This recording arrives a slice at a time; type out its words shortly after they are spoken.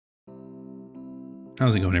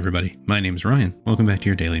How's it going, everybody? My name is Ryan. Welcome back to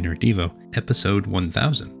your Daily Nerd Devo, episode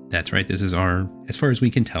 1000. That's right, this is our, as far as we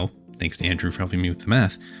can tell, thanks to Andrew for helping me with the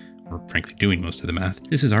math, or frankly doing most of the math,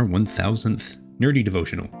 this is our 1000th nerdy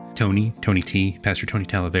devotional. Tony T, Pastor Tony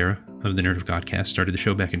Talavera of the Nerd of Godcast started the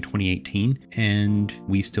show back in 2018, and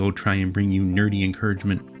we still try and bring you nerdy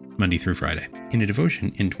encouragement Monday through Friday. In a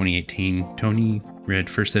devotion in 2018, Tony read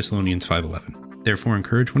 1 Thessalonians 5:11. Therefore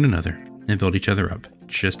encourage one another and build each other up,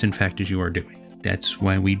 just in fact as you are doing. That's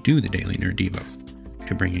why we do the Daily Nerd Devo,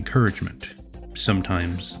 to bring encouragement,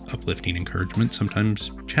 sometimes uplifting encouragement,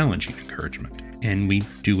 sometimes challenging encouragement. And we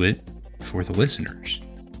do it for the listeners.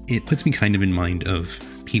 It puts me kind of in mind of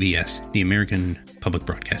PBS, the American Public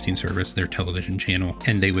Broadcasting Service, their television channel,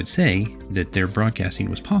 and they would say that their broadcasting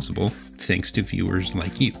was possible thanks to viewers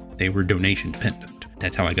like you. They were donation dependent.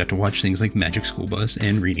 That's how I got to watch things like Magic School Bus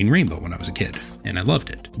and Reading Rainbow when I was a kid, and I loved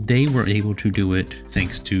it. They were able to do it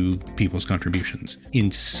thanks to people's contributions. In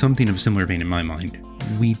something of a similar vein in my mind,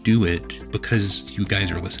 we do it because you guys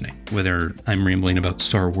are listening. Whether I'm rambling about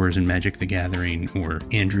Star Wars and Magic the Gathering, or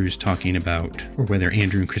Andrew's talking about, or whether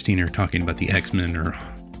Andrew and Christina are talking about the X-Men, or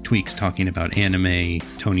Tweak's talking about anime,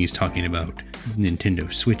 Tony's talking about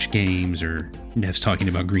Nintendo Switch games, or Nev's talking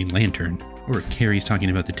about Green Lantern, or Carrie's talking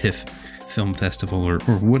about the TIFF Film Festival, or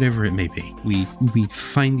whatever it may be. We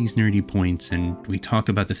find these nerdy points and we talk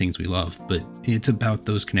about the things we love, but it's about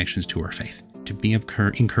those connections to our faith. To be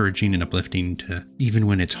encouraging and uplifting, to, even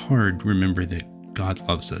when it's hard, remember that God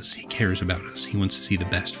loves us, He cares about us, He wants to see the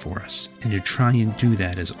best for us. And to try and do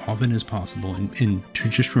that as often as possible, and to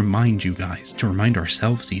just remind you guys, to remind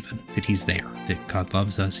ourselves even, that He's there, that God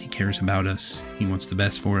loves us, He cares about us, He wants the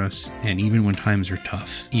best for us, and even when times are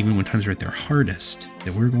tough, even when times are at their hardest,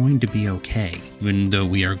 that we're going to be okay, even though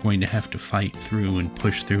we are going to have to fight through and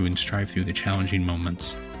push through and strive through the challenging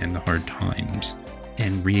moments and the hard times,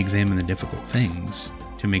 and re-examine the difficult things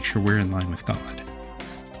to make sure we're in line with God.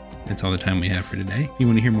 That's all the time we have for today. If you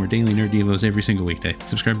want to hear more Daily Nerd Devos every single weekday,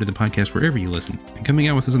 subscribe to the podcast wherever you listen, and coming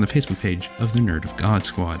out with us on the Facebook page of the Nerd of God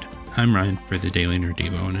Squad. I'm Ryan for the Daily Nerd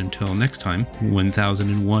Devo, and until next time,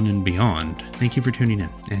 1001 and beyond, thank you for tuning in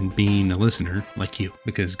and being a listener like you,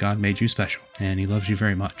 because God made you special, and He loves you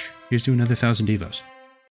very much. Here's to another 1000 Devos.